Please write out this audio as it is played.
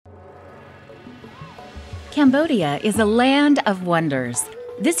Cambodia is a land of wonders.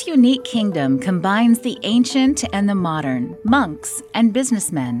 This unique kingdom combines the ancient and the modern, monks and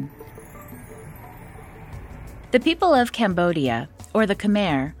businessmen. The people of Cambodia, or the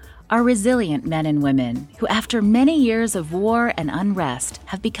Khmer, are resilient men and women who, after many years of war and unrest,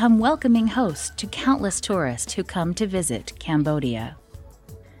 have become welcoming hosts to countless tourists who come to visit Cambodia.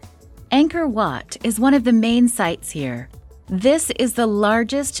 Angkor Wat is one of the main sites here. This is the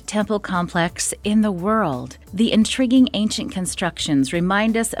largest temple complex in the world. The intriguing ancient constructions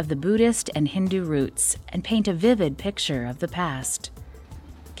remind us of the Buddhist and Hindu roots and paint a vivid picture of the past.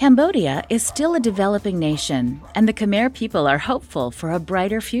 Cambodia is still a developing nation, and the Khmer people are hopeful for a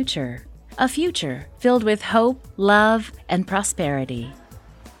brighter future. A future filled with hope, love, and prosperity.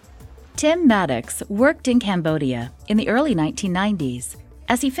 Tim Maddox worked in Cambodia in the early 1990s.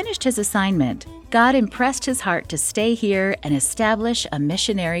 As he finished his assignment, God impressed his heart to stay here and establish a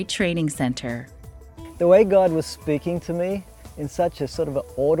missionary training center. The way God was speaking to me in such a sort of an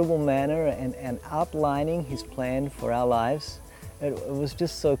audible manner and outlining his plan for our lives, it was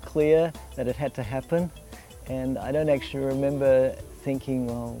just so clear that it had to happen. And I don't actually remember thinking,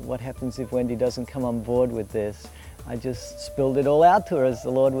 well, what happens if Wendy doesn't come on board with this? I just spilled it all out to her as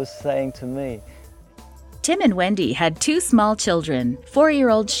the Lord was saying to me. Tim and Wendy had two small children,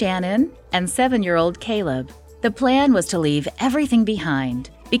 4-year-old Shannon and 7-year-old Caleb. The plan was to leave everything behind,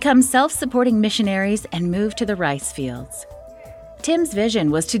 become self-supporting missionaries, and move to the rice fields. Tim's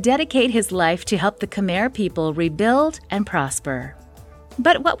vision was to dedicate his life to help the Khmer people rebuild and prosper.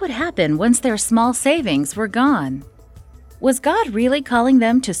 But what would happen once their small savings were gone? Was God really calling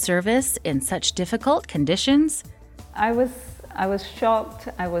them to service in such difficult conditions? I was shocked,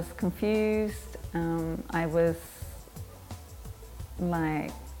 I was confused. I was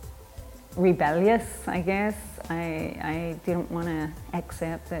like rebellious, I guess. I didn't want to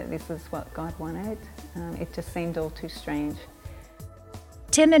accept that this is what God wanted. It just seemed all too strange.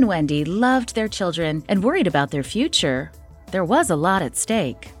 Tim and Wendy loved their children and worried about their future. There was a lot at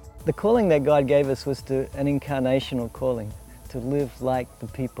stake. The calling that God gave us was an incarnational calling, to live like the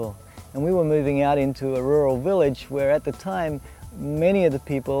people. And we were moving out into a rural village where at the time, many of the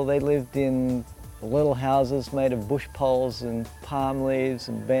people, they lived in little houses made of bush poles and palm leaves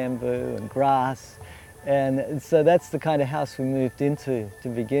and bamboo and grass. And so that's the kind of house we moved into to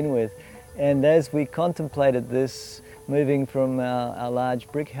begin with. And as we contemplated this, moving from our large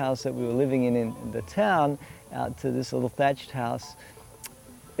brick house that we were living in the town out to this little thatched house,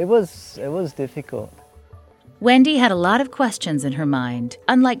 it was difficult. Wendy had a lot of questions in her mind.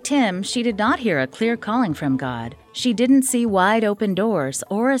 Unlike Tim, she did not hear a clear calling from God. She didn't see wide open doors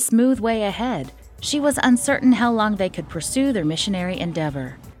or a smooth way ahead. She was uncertain how long they could pursue their missionary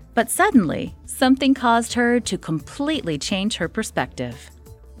endeavor. But suddenly, something caused her to completely change her perspective.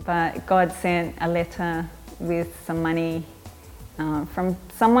 But God sent a letter with some money from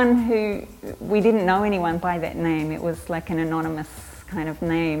someone who we didn't know anyone by that name. It was like an anonymous kind of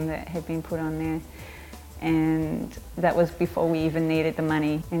name that had been put on there. And that was before we even needed the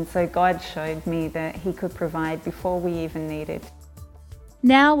money. And so God showed me that he could provide before we even needed.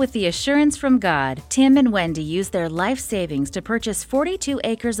 Now, with the assurance from God, Tim and Wendy used their life savings to purchase 42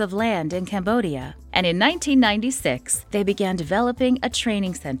 acres of land in Cambodia. And in 1996, they began developing a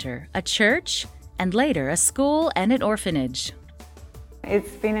training center, a church, and later a school and an orphanage.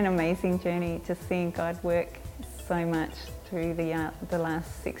 It's been an amazing journey to seeing God work so much through the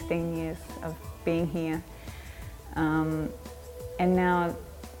last 16 years of being here. And now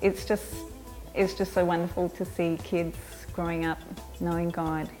it's just so wonderful to see kids growing up, knowing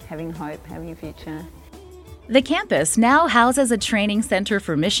God, having hope, having a future. The campus now houses a training center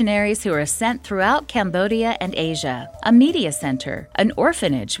for missionaries who are sent throughout Cambodia and Asia, a media center, an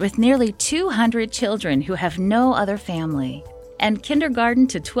orphanage with nearly 200 children who have no other family, and kindergarten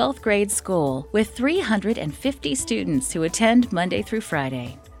to 12th grade school with 350 students who attend Monday through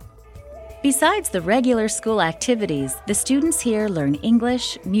Friday. Besides the regular school activities, the students here learn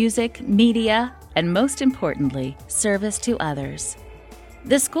English, music, media, and most importantly, service to others.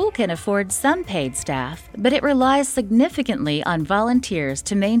 The school can afford some paid staff, but it relies significantly on volunteers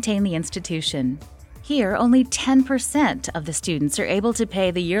to maintain the institution. Here, only 10% of the students are able to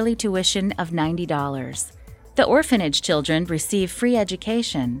pay the yearly tuition of $90. The orphanage children receive free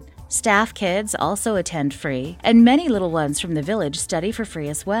education. Staff kids also attend free, and many little ones from the village study for free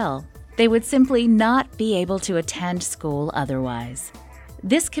as well. They would simply not be able to attend school otherwise.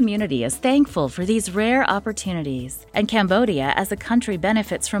 This community is thankful for these rare opportunities, and Cambodia as a country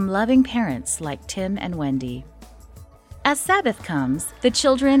benefits from loving parents like Tim and Wendy. As Sabbath comes, the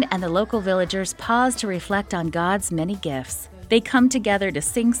children and the local villagers pause to reflect on God's many gifts. They come together to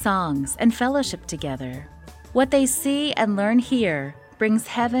sing songs and fellowship together. What they see and learn here brings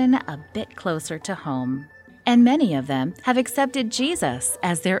heaven a bit closer to home. And many of them have accepted Jesus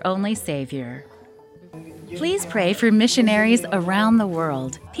as their only Savior. Please pray for missionaries around the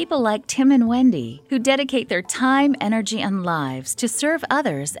world, people like Tim and Wendy, who dedicate their time, energy, and lives to serve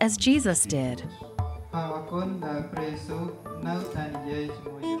others as Jesus did.